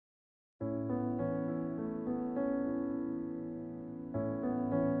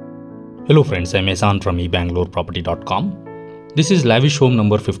Hello friends, I'm Esan from eBangaloreProperty.com. This is Lavish Home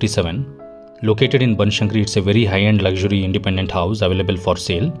number 57, located in Banashankari. It's a very high-end luxury independent house available for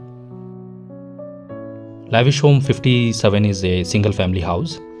sale. Lavish Home 57 is a single family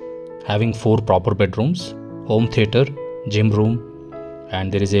house having 4 proper bedrooms, home theatre, gym room,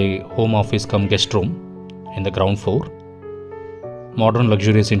 and there is a home office cum guest room in the ground floor. Modern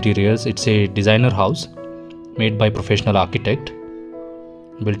luxurious interiors. It's a designer house made by professional architect.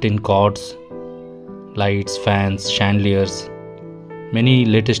 Built-in cots, lights, fans, chandeliers. Many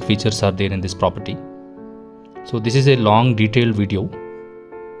latest features are there in this property. So this is a long detailed video.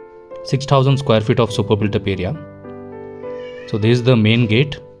 6,000 square feet of super built-up area. So this is the main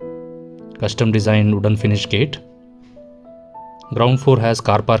gate, custom designed wooden finish gate. Ground floor has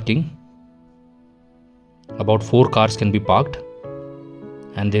car parking. About 4 cars can be parked,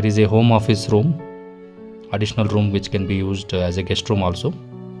 and there is a home office room, additional room which can be used as a guest room also.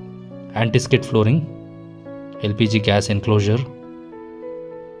 Anti-skid flooring, LPG gas enclosure.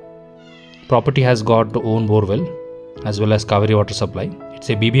 Property has got own borewell as well as Cauvery Water supply. It's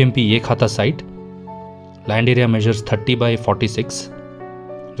a BBMP Khata site. Land area measures 30 by 46.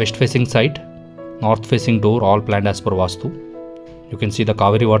 West facing site, north facing door, all planned as per Vaastu. You can see the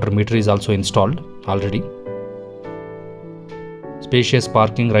Cauvery Water meter is also installed already. Spacious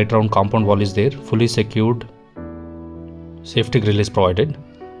parking right around compound wall is there, fully secured. Safety grill is provided.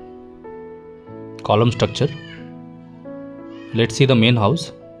 Column structure. Let's see the main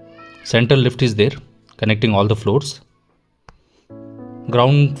house. Central lift is there connecting all the floors.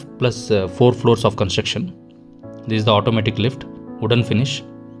 Ground plus 4 floors of construction. This is the automatic lift, wooden finish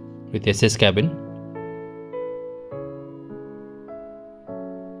with SS cabin.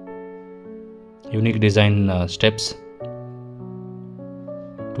 Unique design steps.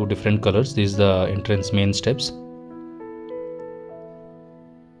 2 different colors. This is the entrance main steps.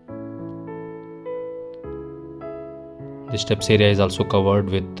 The steps area is also covered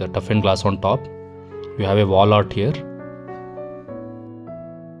with toughened glass on top. You have a wall art here.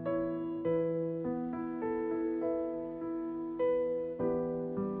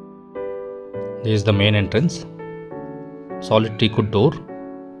 This is the main entrance. Solid teakwood door.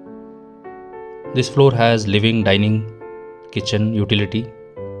 This floor has living, dining, kitchen, utility,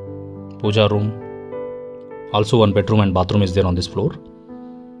 Pooja room. Also 1 bedroom and bathroom is there on this floor.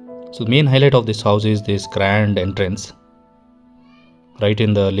 So the main highlight of this house is this grand entrance. Right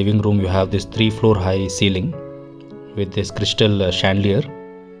in the living room you have this 3-floor high ceiling with this crystal chandelier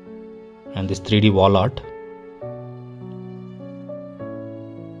and this 3D wall art.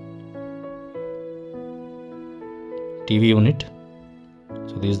 TV unit.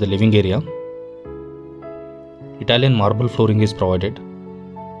 So this is the living area. Italian marble flooring is provided.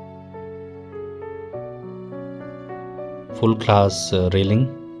 Full glass railing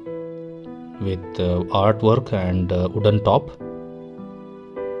with artwork and wooden top.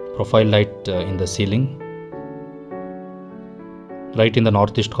 Profile light in the ceiling. Right in the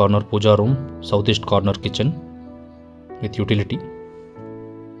northeast corner Pooja room, southeast corner kitchen with utility.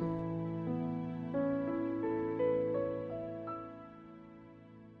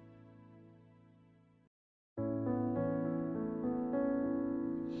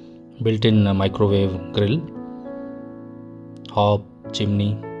 Built-in microwave grill, hob,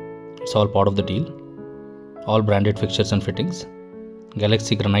 chimney, it's all part of the deal. All branded fixtures and fittings.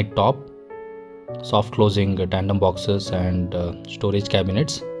 Galaxy granite top, soft closing tandem boxes and storage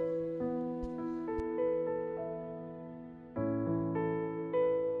cabinets.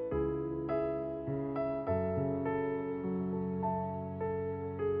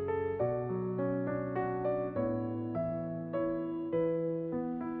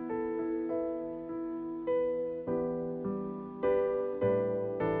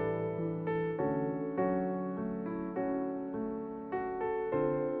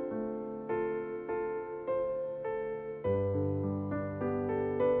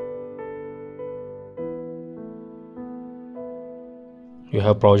 You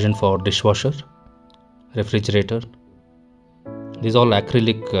have provision for dishwasher, refrigerator. These all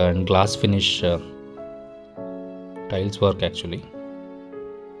acrylic and glass finish tiles work actually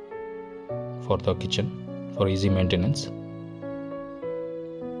for the kitchen for easy maintenance.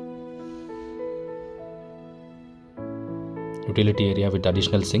 Utility area with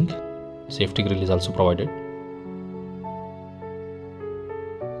additional sink. Safety grill is also provided.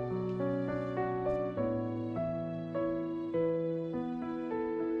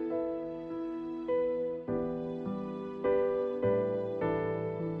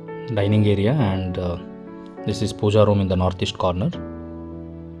 Dining area, and this is Pooja room in the northeast corner.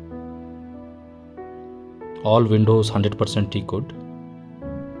 All windows 100% teakwood.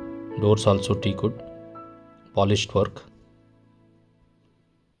 Doors also teakwood, polished work.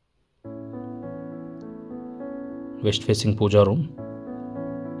 West facing puja room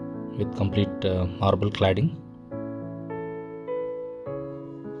with complete marble cladding.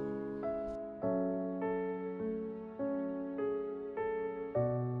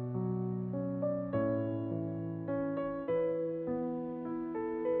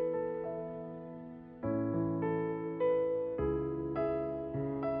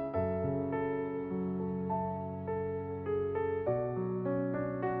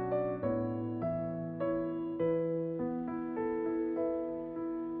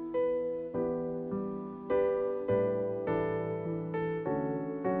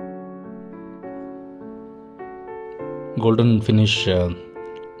 Golden finish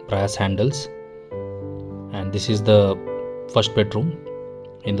brass handles, and this is the first bedroom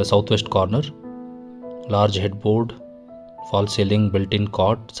in the southwest corner. Large headboard, false ceiling, built-in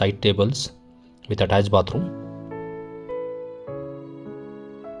cot, side tables with attached bathroom.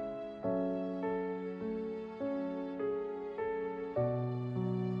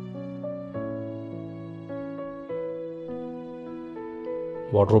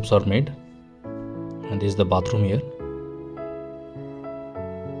 Wardrobes are made, and this is the bathroom here.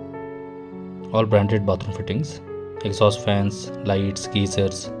 All branded bathroom fittings, exhaust fans, lights,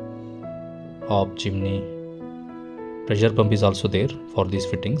 geysers, hob, chimney. Pressure pump is also there for these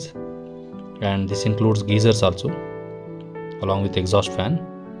fittings, and this includes geysers also along with exhaust fan.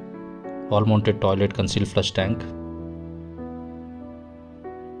 Wall mounted toilet, concealed flush tank.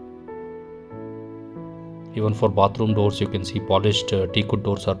 Even for bathroom doors you can see polished teakwood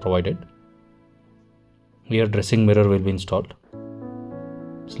doors are provided. Here dressing mirror will be installed.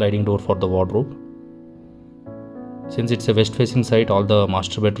 Sliding door for the wardrobe. Since it's a west facing site, all the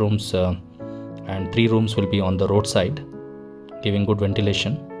master bedrooms and 3 rooms will be on the road side, giving good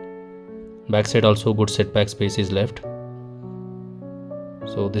ventilation. Back side also good setback space is left.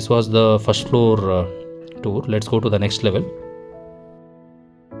 So this was the first floor tour. Let's go to the next level.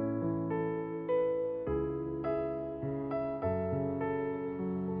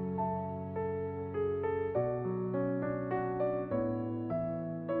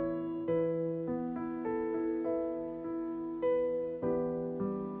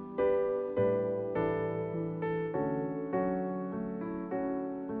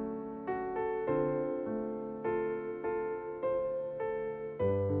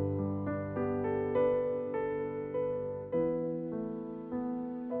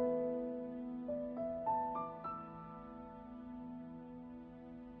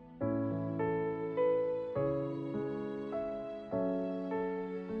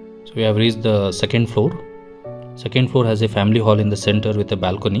 So we have reached the second floor. Second floor has a family hall in the center with a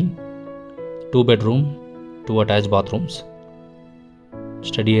balcony, 2 bedroom, 2 attached bathrooms.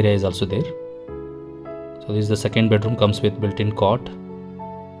 Study area is also there. So this is the second bedroom, comes with built-in cot,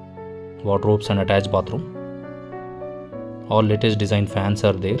 wardrobes and attached bathroom. All latest design fans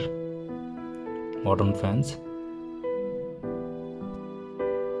are there, modern fans.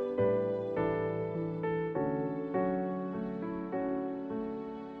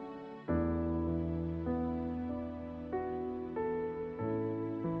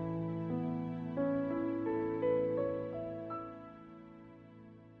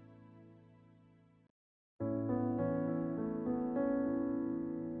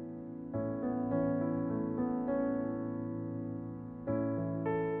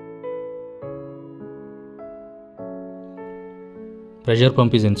 Pressure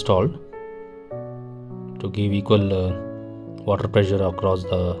pump is installed to give equal water pressure across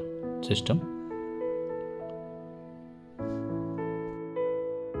the system.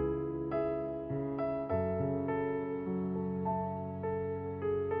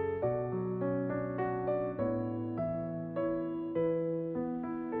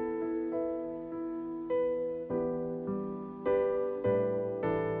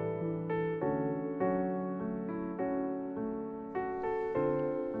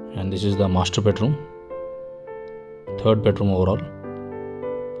 And this is the master bedroom, third bedroom overall.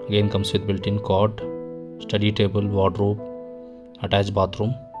 Again comes with built-in cot, study table, wardrobe, attached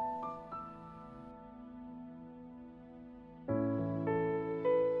bathroom.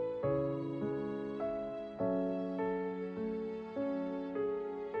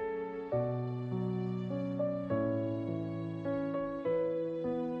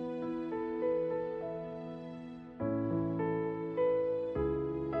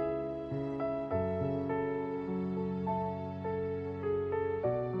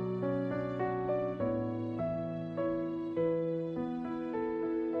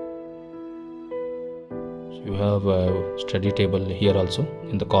 You have a study table here also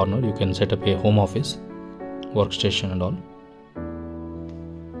in the corner. You can set up a home office, workstation and all.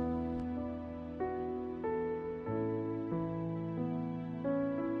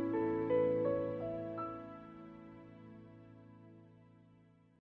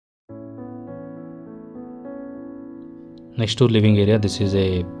 Next to living area, this is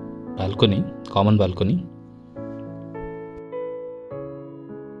a balcony, common balcony.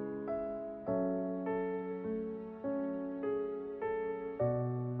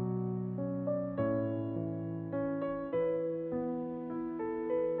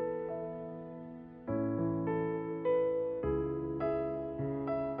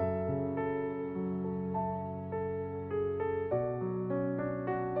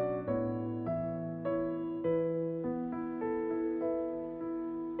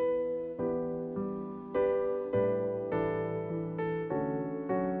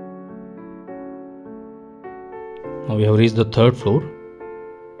 Now we have reached the third floor.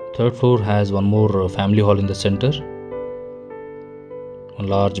 Third floor has one more family hall in the center, one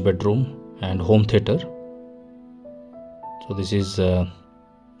large bedroom and home theater. So this is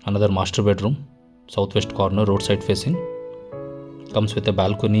another master bedroom, southwest corner, roadside facing. Comes with a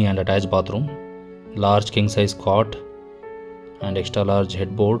balcony and attached bathroom, large king size cot and extra large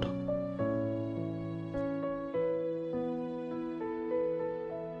headboard.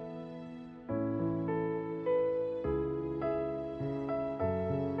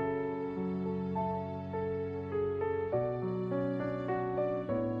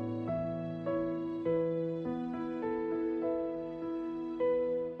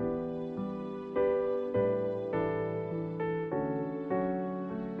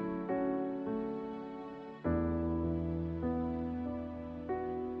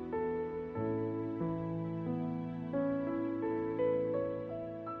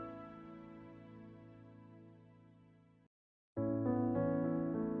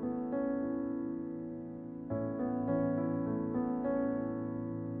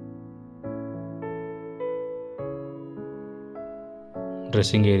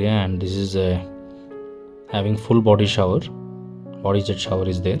 Dressing area, and this is having full body shower. Body jet shower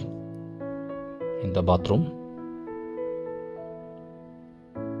is there in the bathroom.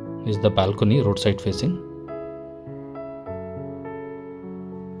 This is the balcony, roadside facing.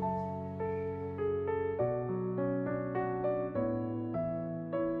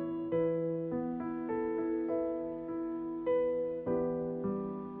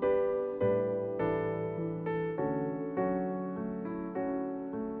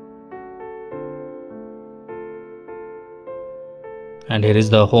 And here is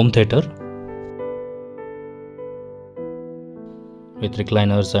the home theater with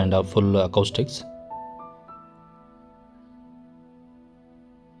recliners and full acoustics.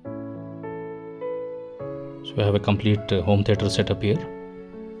 So we have a complete home theater setup here.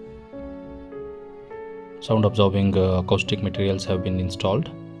 Sound absorbing acoustic materials have been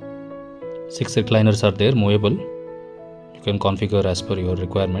installed. 6 recliners are there, movable. You can configure as per your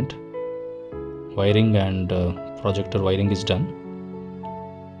requirement. Wiring and projector wiring is done.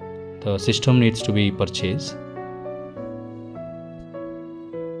 The system needs to be purchased.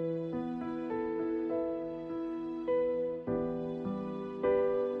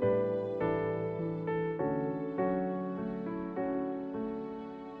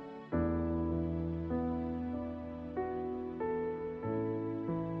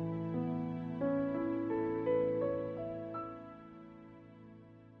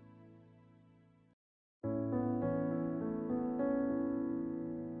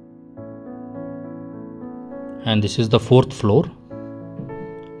 And this is the fourth floor.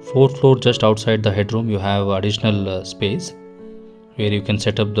 Fourth floor, just outside the headroom, you have additional space where you can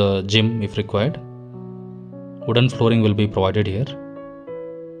set up the gym if required. Wooden flooring will be provided here.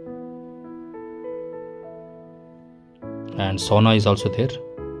 And sauna is also there.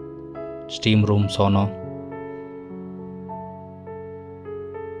 Steam room, sauna.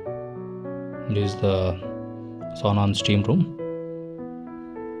 This is the sauna and steam room.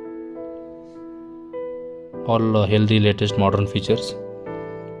 All healthy, latest modern features.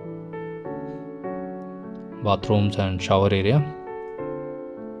 Bathrooms and shower area.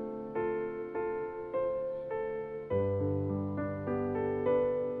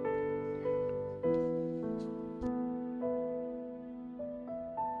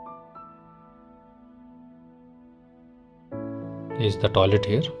 Is the toilet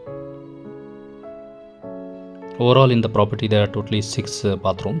here. Overall in the property there are totally 6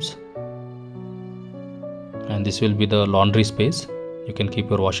 bathrooms. And this will be the laundry space. You can keep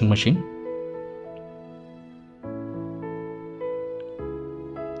your washing machine.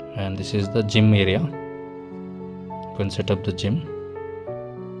 And this is the gym area. You can set up the gym.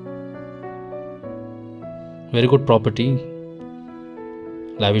 Very good property.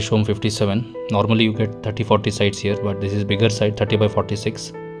 Lavish Home 57. Normally you get 30-40 sites here, but this is bigger site, 30 by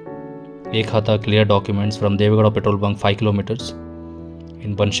 46. Khata clear documents from Devegowda petrol bunk 5 kilometers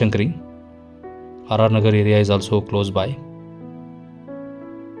in Banashankari. RR Nagar area is also close by.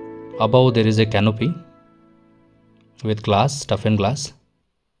 Above there is a canopy with glass, toughened glass.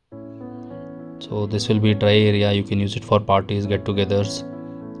 So this will be dry area. You can use it for parties, get-togethers.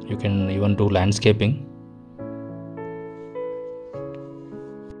 You can even do landscaping.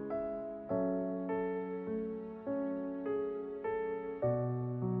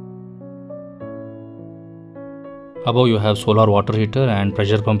 Above you have solar water heater and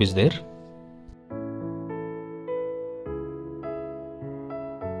pressure pump is there.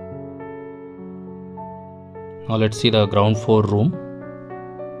 Now let's see the ground floor room.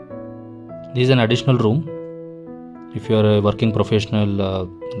 This is an additional room. If you are a working professional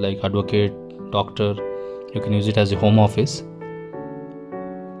like advocate, doctor, you can use it as a home office.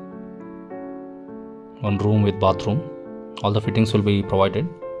 One room with bathroom. All the fittings will be provided.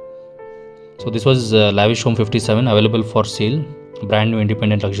 So this was Lavish Home 57, available for sale. Brand new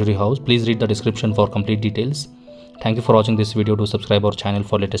independent luxury house. Please read the description for complete details. Thank you for watching this video. Do subscribe our channel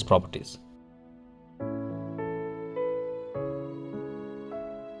for latest properties.